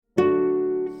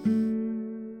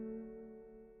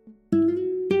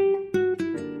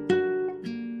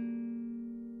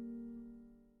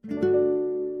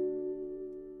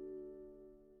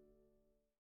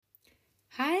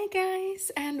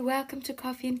welcome to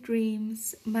Coffee and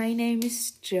Dreams. My name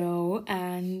is Jo,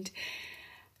 and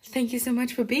thank you so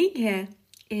much for being here.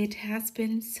 It has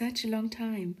been such a long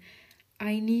time.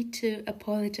 I need to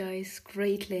apologize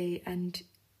greatly and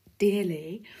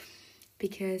dearly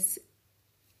because,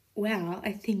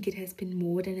 I think it has been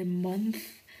more than a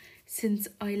month since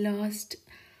I last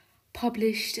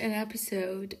published an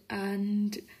episode,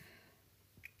 and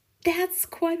that's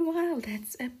quite a while.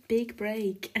 That's a big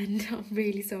break, and I'm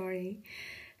really sorry.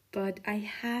 But I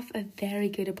have a very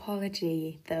good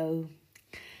apology, though.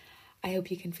 I hope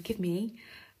you can forgive me.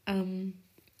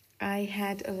 I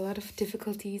had a lot of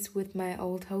difficulties with my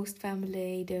old host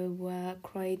family. They were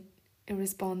quite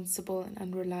irresponsible and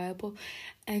unreliable,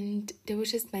 and there were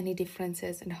just many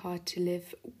differences and hard to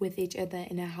live with each other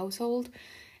in a household,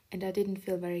 and I didn't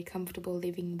feel very comfortable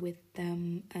living with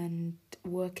them and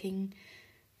working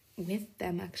with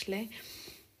them actually.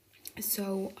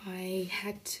 So I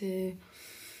had to,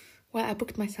 I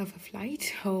booked myself a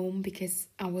flight home because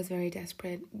I was very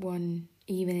desperate one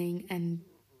evening and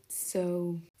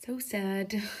so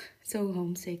sad, so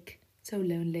homesick, so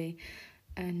lonely.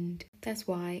 And that's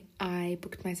why I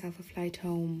booked myself a flight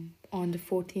home on the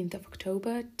 14th of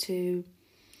October to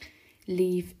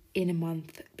leave in a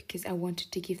month, because I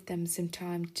wanted to give them some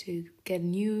time to get a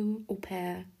new au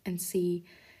pair and see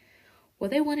what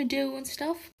they want to do and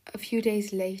stuff. A few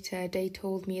days later, they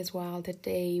told me as well that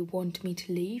they want me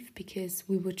to leave because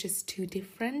we were just too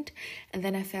different. And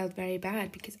then I felt very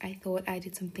bad because I thought I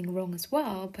did something wrong as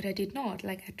well, but I did not.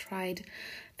 Like, I tried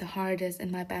the hardest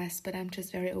and my best, but I'm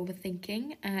just very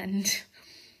overthinking and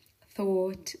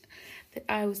thought that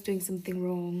I was doing something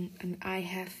wrong, and I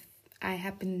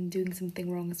have been doing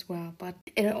something wrong as well. But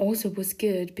it also was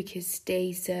good because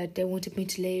they said they wanted me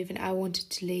to leave and I wanted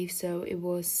to leave, so it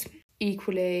was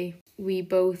equally, we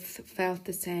both felt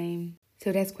the same,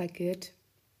 so that's quite good.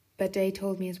 But they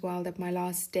told me as well that my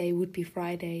last day would be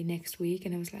Friday next week,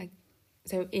 and I was like,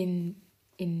 so in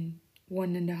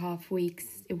 1.5 weeks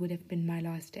it would have been my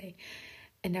last day.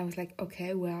 And I was like,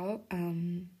 okay,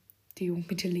 do you want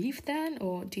me to leave then,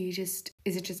 or is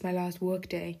it just my last work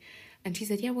day? And she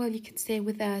said, yeah, well, you could stay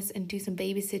with us and do some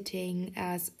babysitting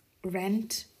as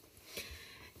rent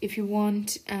if you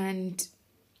want. And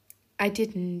I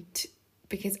didn't,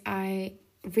 because I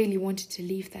really wanted to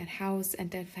leave that house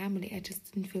and that family. I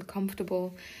just didn't feel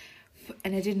comfortable,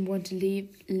 and I didn't want to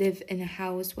live in a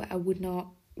house where I would not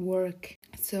work.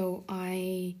 So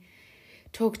I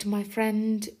talked to my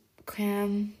friend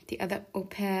Cam, the other au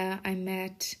pair I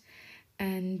met,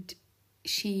 and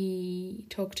she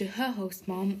talked to her host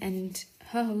mom, and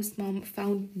her host mom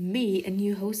found me a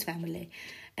new host family,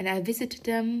 and I visited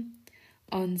them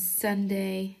on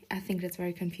Sunday. I think that's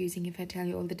very confusing if I tell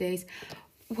you all the days.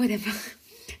 Whatever.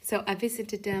 So I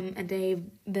visited them and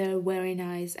they're very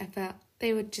nice. I felt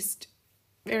they were just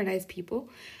very nice people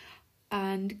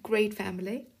and great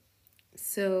family.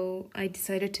 So I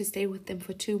decided to stay with them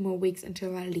for 2 more weeks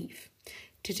until I leave,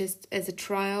 to just as a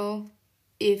trial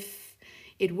if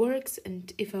it works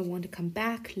and if I want to come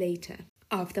back later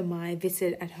after my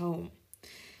visit at home.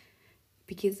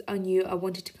 Because I knew I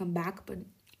wanted to come back, but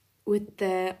with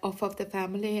the offer of the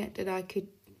family that I could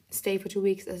stay for 2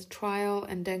 weeks as a trial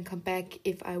and then come back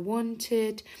if I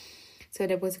wanted. So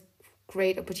that was a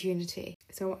great opportunity.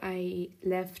 So I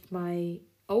left my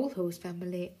old host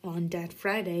family on that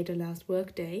Friday, the last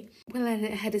work day. Well, I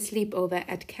had a sleepover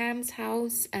at Cam's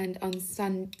house, and on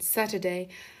Saturday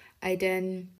I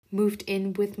then moved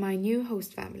in with my new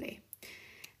host family.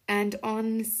 And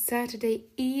on Saturday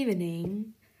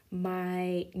evening,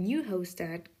 my new host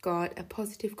dad got a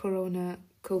positive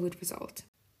COVID result.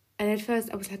 And at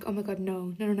first I was like, oh my god,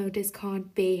 no, this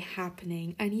can't be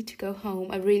happening. I need to go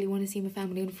home. I really want to see my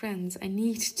family and friends. I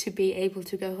need to be able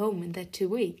to go home in that 2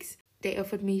 weeks. They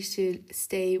offered me to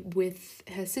stay with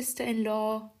her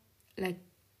sister-in-law, like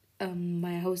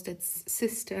my host dad's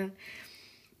sister.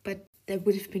 But that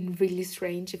would have been really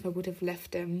strange if I would have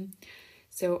left them.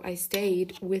 So I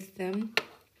stayed with them.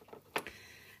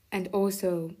 And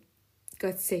also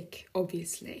got sick,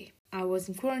 obviously. I was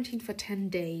in quarantine for 10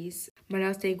 days. My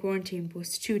last day in quarantine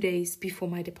was 2 days before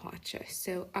my departure.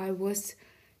 So I was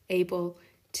able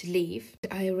to leave.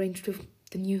 I arranged with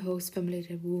the new host family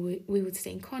that we would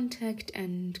stay in contact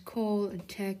and call and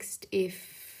text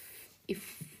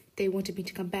if they wanted me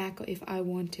to come back or if I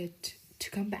wanted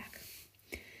to come back.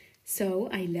 So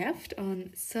I left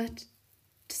on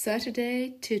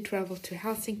Saturday to travel to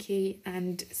Helsinki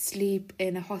and sleep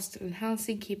in a hostel in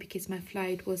Helsinki because my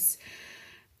flight was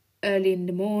early in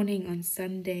the morning on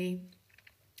Sunday.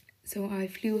 So I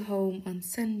flew home on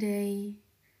Sunday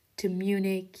to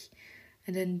Munich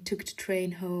and then took the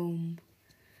train home.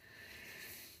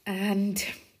 And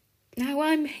now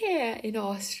I'm here in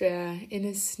Austria in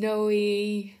a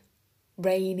snowy,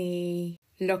 rainy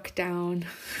lockdown.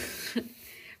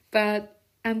 But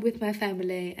I'm with my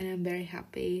family and I'm very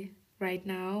happy right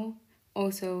now.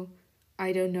 Also,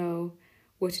 I don't know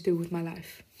what to do with my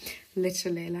life.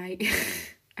 Literally, like,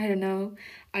 I don't know.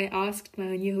 I asked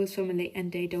my new host family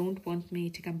and they don't want me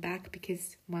to come back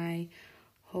because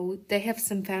they have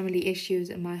some family issues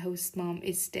and my host mom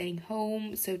is staying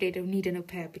home, so they don't need an au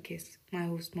pair because my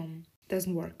host mom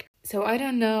doesn't work. So I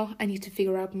don't know. I need to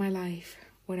figure out my life,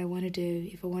 what I want to do.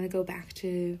 If I want to go back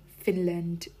to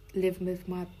Finland, live with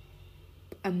my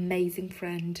amazing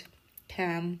friend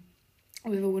Cam,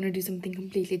 or if I want to do something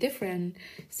completely different,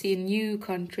 see a new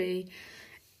country,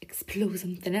 explore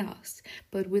something else.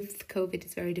 But with COVID,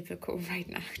 it's very difficult right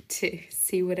now to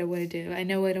see what I want to do. I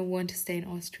know I don't want to stay in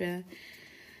Austria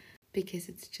because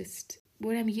it's just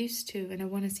what I'm used to and I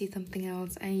want to see something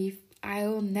else. And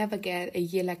I'll never get a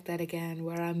year like that again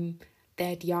where I'm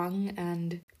that young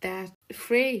and that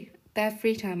free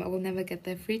time. I will never get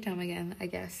that free time again, I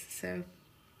guess. So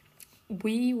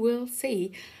we will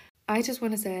see. I just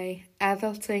want to say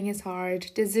adulting is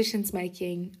hard, decisions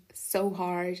making so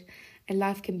hard, and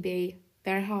life can be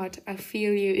very hard. I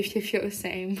feel you if you feel the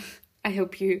same. I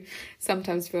hope you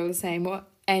sometimes feel the same, or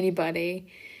anybody.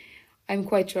 I'm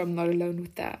quite sure I'm not alone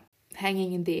with that.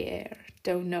 Hanging in the air,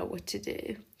 don't know what to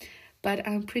do. But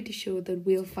I'm pretty sure that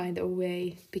we'll find a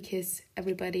way because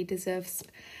everybody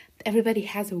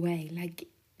has a way. Like,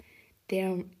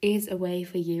 there is a way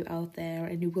for you out there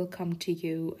and it will come to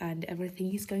you and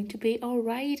everything is going to be all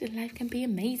right and life can be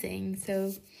amazing.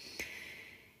 So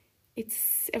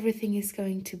everything is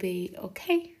going to be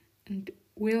okay and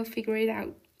we'll figure it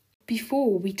out.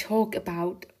 Before we talk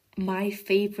about my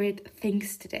favorite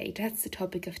things today, that's the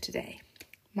topic of today.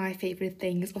 My favorite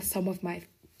things, or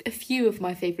a few of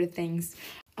my favorite things.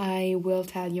 I will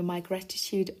tell you my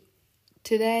gratitude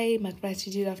today, my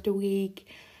gratitude of the week.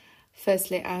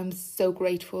 Firstly, I'm so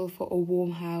grateful for a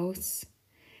warm house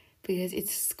because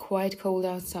it's quite cold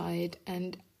outside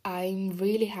and I'm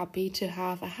really happy to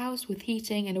have a house with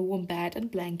heating and a warm bed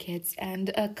and blankets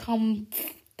and a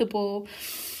comfortable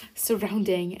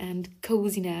surrounding and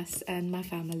coziness and my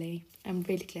family. I'm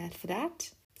really glad for that.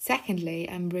 Secondly,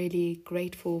 I'm really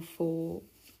grateful for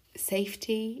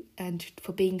safety and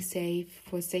for being safe,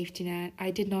 for safety net.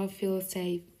 I did not feel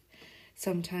safe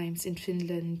sometimes in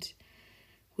Finland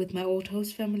with my old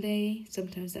host family.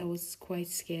 Sometimes I was quite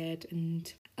scared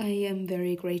and I am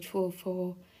very grateful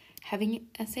for having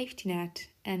a safety net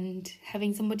and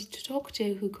having somebody to talk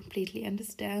to who completely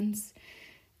understands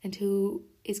and who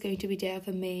is going to be there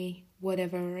for me,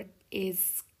 whatever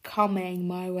is coming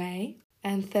my way.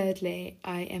 And thirdly,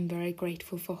 I am very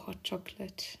grateful for hot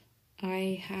chocolate.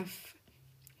 I have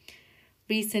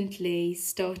recently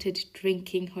started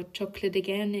drinking hot chocolate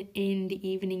again in the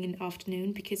evening and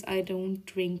afternoon because I don't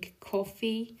drink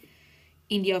coffee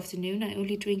in the afternoon. I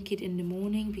only drink it in the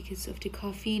morning because of the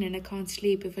caffeine and I can't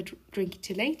sleep if I drink it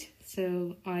too late.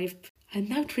 So I'm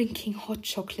now drinking hot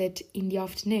chocolate in the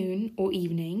afternoon or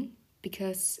evening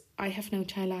because I have no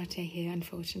chai latte here,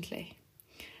 unfortunately.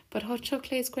 But hot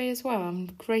chocolate is great as well. I'm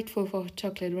grateful for hot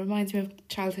chocolate. It reminds me of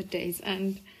childhood days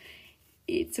and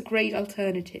it's a great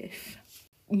alternative.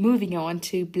 Moving on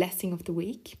to blessing of the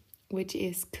week, which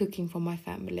is cooking for my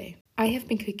family. I have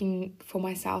been cooking for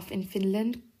myself in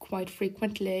Finland quite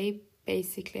frequently,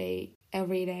 basically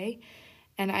every day,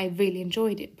 and I really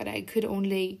enjoyed it, but I could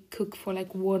only cook for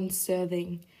like one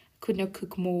serving. I could not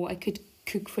cook more. I could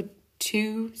cook for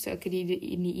two, so I could eat it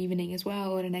in the evening as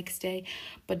well or the next day,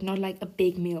 but not like a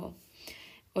big meal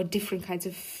or different kinds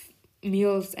of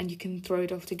meals and you can throw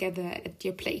it all together at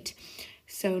your plate.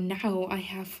 So now I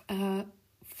have a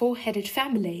four-headed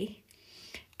family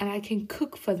and I can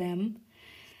cook for them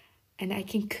and I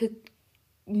can cook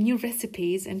new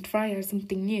recipes and try out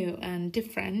something new and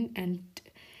different, and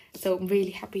so I'm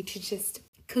really happy to just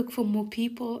cook for more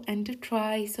people and to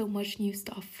try so much new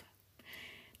stuff.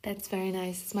 That's very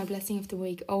nice. It's my blessing of the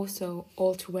week. Also,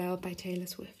 All Too Well by Taylor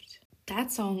Swift.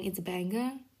 That song is a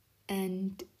banger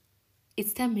and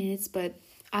it's 10 minutes, but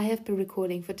I have been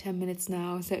recording for 10 minutes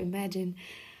now, so imagine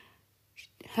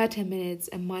her 10 minutes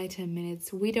and my 10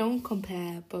 minutes. We don't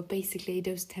compare, but basically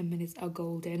those 10 minutes are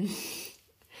golden.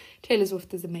 Taylor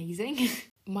Swift is amazing.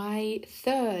 My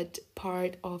third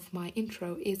part of my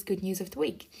intro is good news of the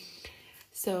week.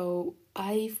 So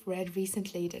I've read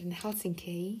recently that in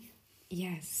Helsinki,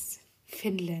 yes,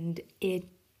 Finland, it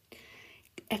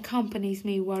accompanies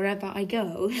me wherever I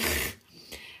go.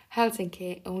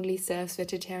 Helsinki only serves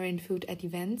vegetarian food at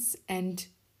events and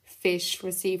fish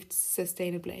received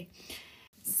sustainably.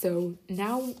 So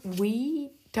now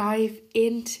we dive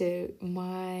into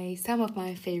some of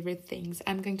my favorite things.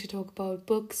 I'm going to talk about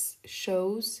books,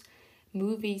 shows,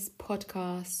 movies,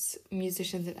 podcasts,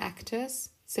 musicians and actors,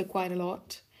 so quite a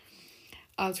lot.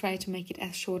 I'll try to make it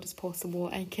as short as possible.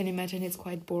 I can imagine it's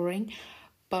quite boring,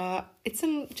 but it's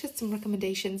just some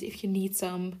recommendations if you need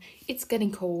some. It's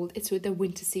getting cold, it's with the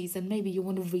winter season, maybe you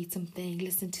want to read something,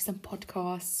 listen to some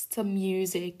podcasts, some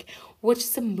music, watch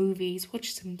some movies,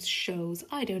 watch some shows,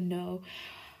 I don't know.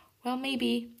 Well,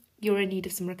 maybe you're in need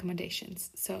of some recommendations,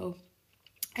 so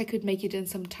I could make it in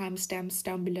some timestamps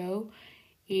down below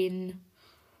in,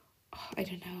 I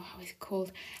don't know, how is it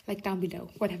called? Like down below,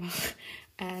 whatever.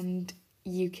 And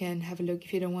you can have a look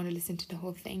if you don't want to listen to the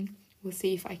whole thing. We'll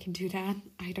see if I can do that.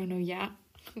 I don't know yet.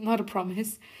 Not a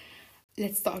promise.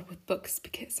 Let's start with books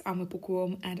because I'm a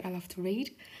bookworm and I love to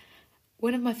read.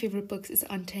 One of my favorite books is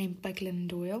Untamed by Glennon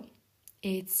Doyle.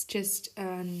 It's just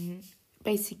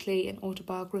basically an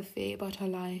autobiography about her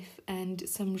life and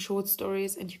some short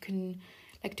stories, and you can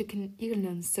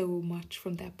learn so much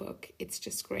from that book. It's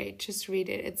just great. Just read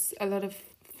it. It's a lot of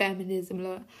feminism,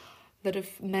 a lot of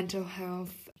mental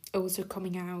health also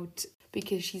coming out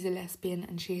because she's a lesbian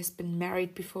and she has been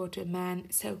married before to a man.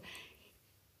 So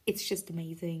it's just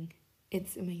amazing.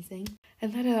 It's amazing.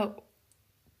 Another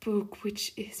book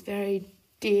which is very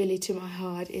dearly to my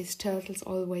heart is Turtles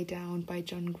All the Way Down by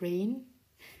John Green.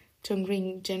 John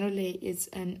Green generally is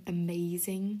an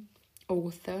amazing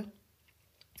author,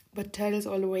 but Turtles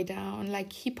All the Way Down,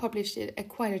 like, he published it at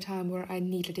quite a time where I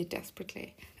needed it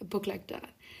desperately, a book like that.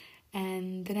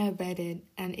 And then I read it,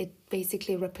 and it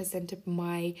basically represented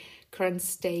my current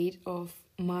state of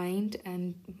mind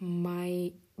and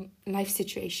my life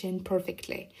situation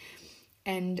perfectly.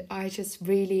 And I just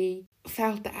really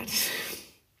felt that.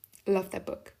 Love that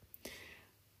book.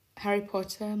 Harry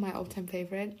Potter, my all-time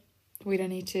favorite. We don't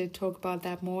need to talk about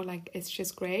that more. Like, it's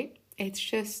just great. It's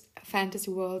just a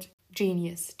fantasy world.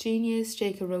 Genius.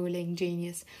 J.K. Rowling,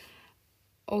 genius.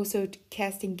 Also,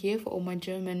 Kerstin Gier, for all my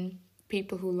German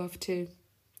people who love to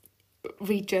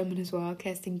read German as well.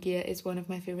 Kerstin Gier is one of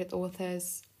my favorite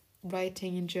authors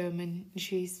writing in German.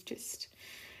 She's just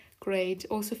great.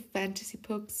 Also fantasy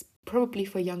books, probably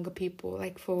for younger people,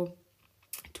 like for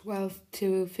 12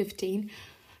 to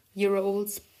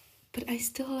 15-year-olds. But I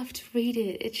still love to read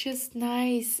it. It's just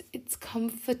nice. It's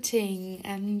comforting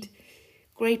and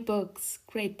great books.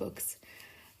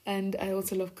 And I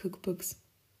also love cookbooks.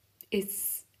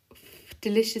 It's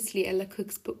deliciously, I like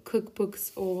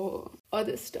cookbooks or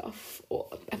other stuff. Or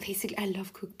basically, I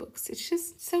love cookbooks. It's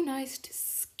just so nice to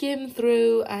skim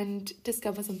through and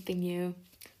discover something new.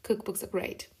 Cookbooks are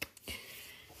great.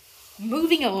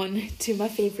 Moving on to my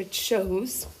favorite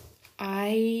shows.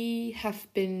 I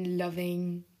have been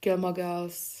loving Gilmore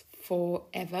Girls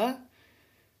forever,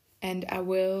 and I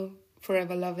will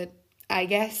forever love it, I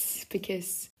guess,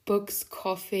 because books,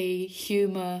 coffee,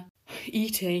 humor,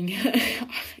 eating,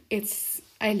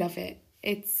 I love it.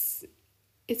 It's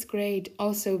great.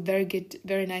 Also very good,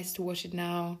 very nice to watch it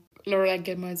now. Lorelai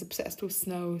Gilmore is obsessed with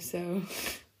snow, so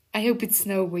I hope it's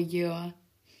snow where you are.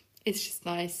 It's just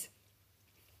nice.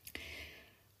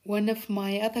 One of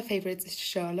my other favorites is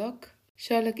Sherlock.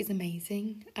 Sherlock is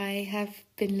amazing. I have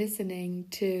been listening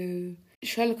to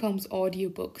Sherlock Holmes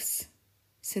audiobooks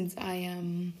since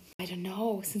I'm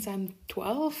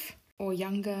 12 or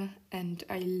younger, and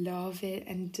I love it,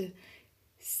 and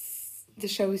the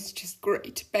show is just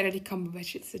great. Benedict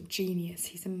Cumberbatch is a genius.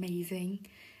 He's amazing.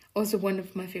 Also one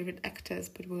of my favorite actors,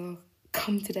 but we'll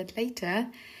come to that later.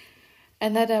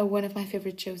 Another one of my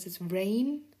favorite shows is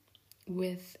Reign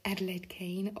with Adelaide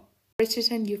Kane.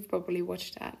 Bridgerton, you've probably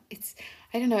watched that.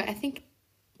 I think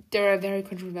there are very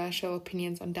controversial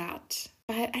opinions on that,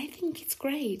 but I think it's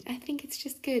great. I think it's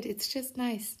just good. It's just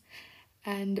nice.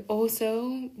 And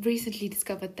also recently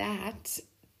discovered that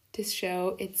this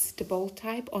show, it's The Bold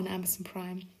Type on Amazon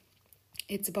Prime.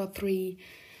 It's about 3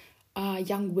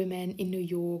 young women in New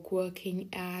York working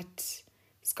at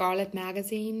Scarlet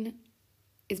Magazine.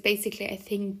 It's basically, I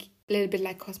think, a little bit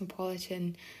like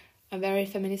Cosmopolitan, a very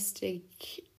feministic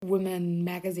women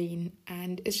magazine,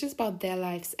 and it's just about their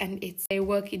lives, and they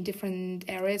work in different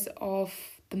areas of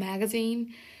the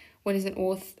magazine. One is an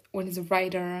author, one is a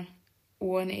writer,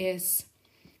 one is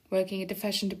working at the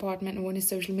fashion department, and one is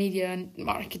social media and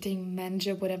marketing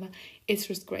manager, whatever. It's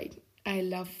just great. I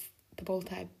love The Bold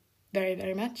Type very,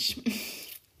 very much.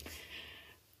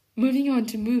 Moving on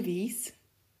to movies,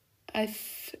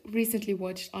 I've recently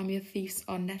watched Army of Thieves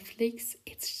on Netflix.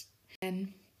 It's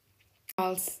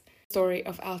Charles' story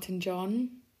of Elton John,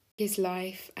 his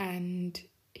life, and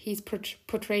he's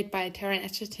portrayed by Taron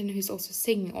Egerton, who's also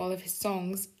singing all of his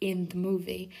songs in the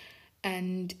movie.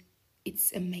 And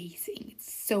it's amazing.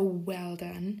 It's so well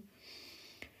done.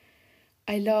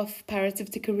 I love Pirates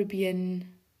of the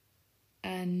Caribbean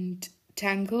and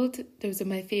Tangled. Those are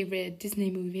my favorite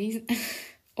Disney movies.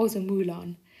 Also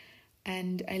Mulan.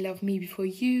 And I love Me Before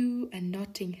You and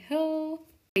Notting Hill.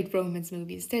 Great romance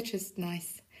movies. They're just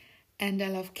nice. And I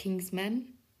love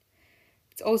Kingsman.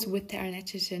 It's also with Taron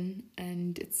Egerton,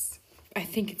 and I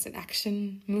think it's an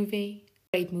action movie.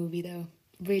 Great movie though.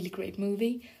 Really great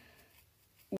movie.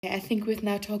 I think we've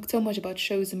now talked so much about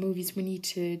shows and movies, we need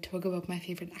to talk about my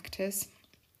favourite actors.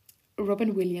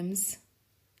 Robin Williams.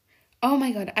 Oh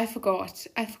my god, I forgot.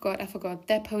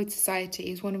 Dead Poets Society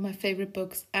is one of my favourite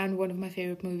books and one of my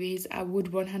favourite movies. I would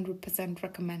 100%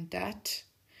 recommend that.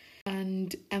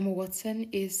 And Emma Watson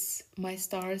is my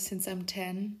star since I'm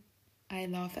 10. I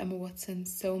love Emma Watson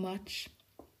so much.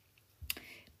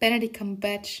 Benedict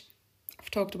Cumberbatch,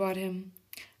 I've talked about him.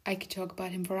 I could talk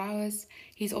about him for hours.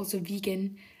 He's also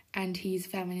vegan and he's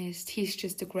feminist. He's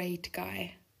just a great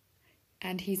guy.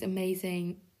 And he's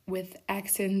amazing with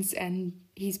accents, and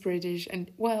he's British,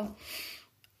 and well,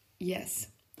 yes.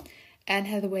 Anne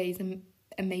Hathaway is an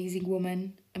amazing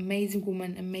woman,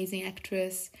 amazing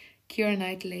actress. Keira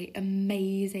Knightley,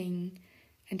 amazing.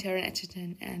 And Taron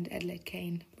Egerton and Adelaide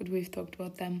Kane, but we've talked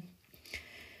about them.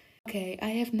 Okay, I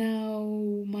have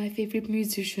now my favorite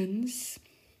musicians.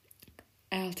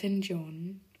 Elton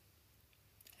John.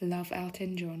 Love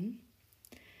Elton John.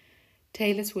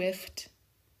 Taylor Swift.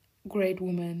 Great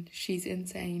woman. She's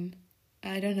insane.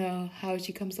 I don't know how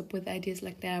she comes up with ideas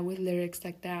like that, with lyrics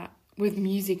like that, with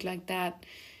music like that.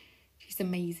 She's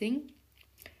amazing.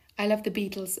 I love the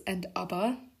Beatles and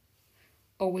ABBA.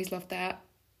 Always love that.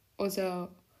 Also,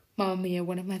 Mamma Mia,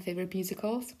 one of my favorite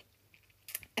musicals.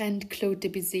 And Claude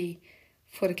Debussy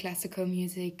for the classical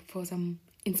music, for some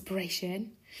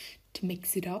inspiration to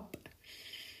mix it up.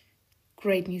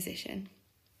 Great musician.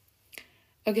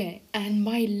 Okay, and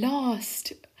my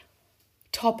last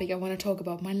topic I want to talk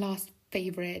about, my last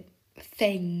favorite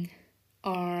thing,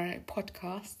 are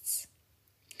podcasts.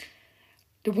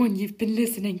 The one you've been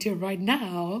listening to right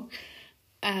now.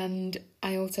 And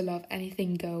I also love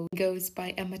Anything Goes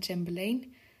by Emma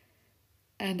Chamberlain.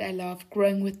 And I love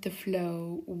Growing with the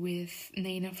Flow with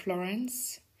Nana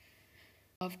Florence.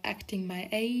 I love Acting My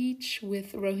Age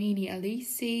with Rohini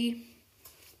Alisi.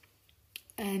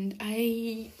 And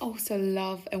I also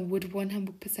love and would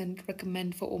 100%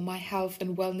 recommend for all my health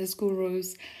and wellness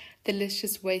gurus,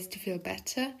 Delicious Ways to Feel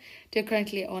Better. They're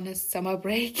currently on a summer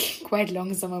break, quite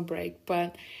long summer break,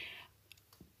 but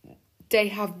they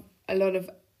have a lot of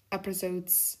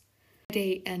episodes a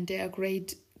day and they are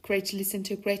great to listen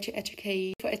to, great to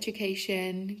educate, for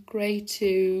education, great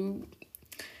to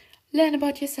learn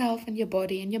about yourself and your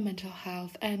body and your mental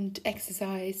health and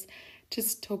exercise.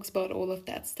 Just talks about all of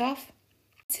that stuff.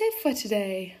 That's it for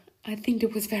today. I think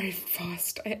it was very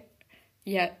fast.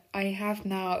 I have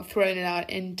now thrown it out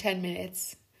in 10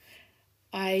 minutes.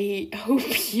 I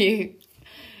hope you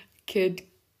could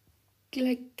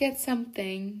get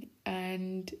something,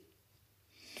 and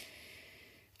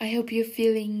I hope you're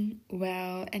feeling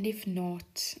well, and if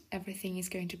not, everything is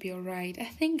going to be alright. I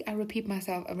think I repeat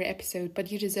myself every episode,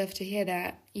 but you deserve to hear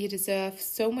that. You deserve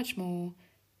so much more.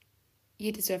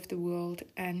 You deserve the world,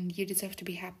 and you deserve to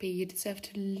be happy. You deserve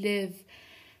to live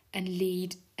and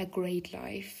lead a great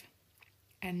life.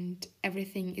 And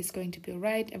everything is going to be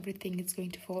alright. Everything is going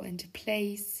to fall into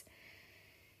place.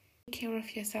 Take care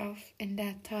of yourself in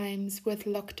that times with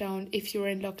lockdown. If you're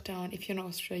in lockdown, if you're in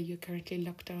Austria, you're currently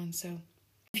locked down. So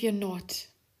if you're not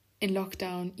in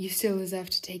lockdown, you still deserve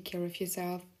to take care of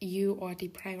yourself. You are the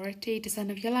priority, the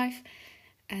sun of your life.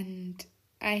 And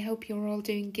I hope you're all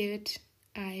doing good.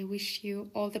 I wish you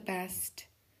all the best.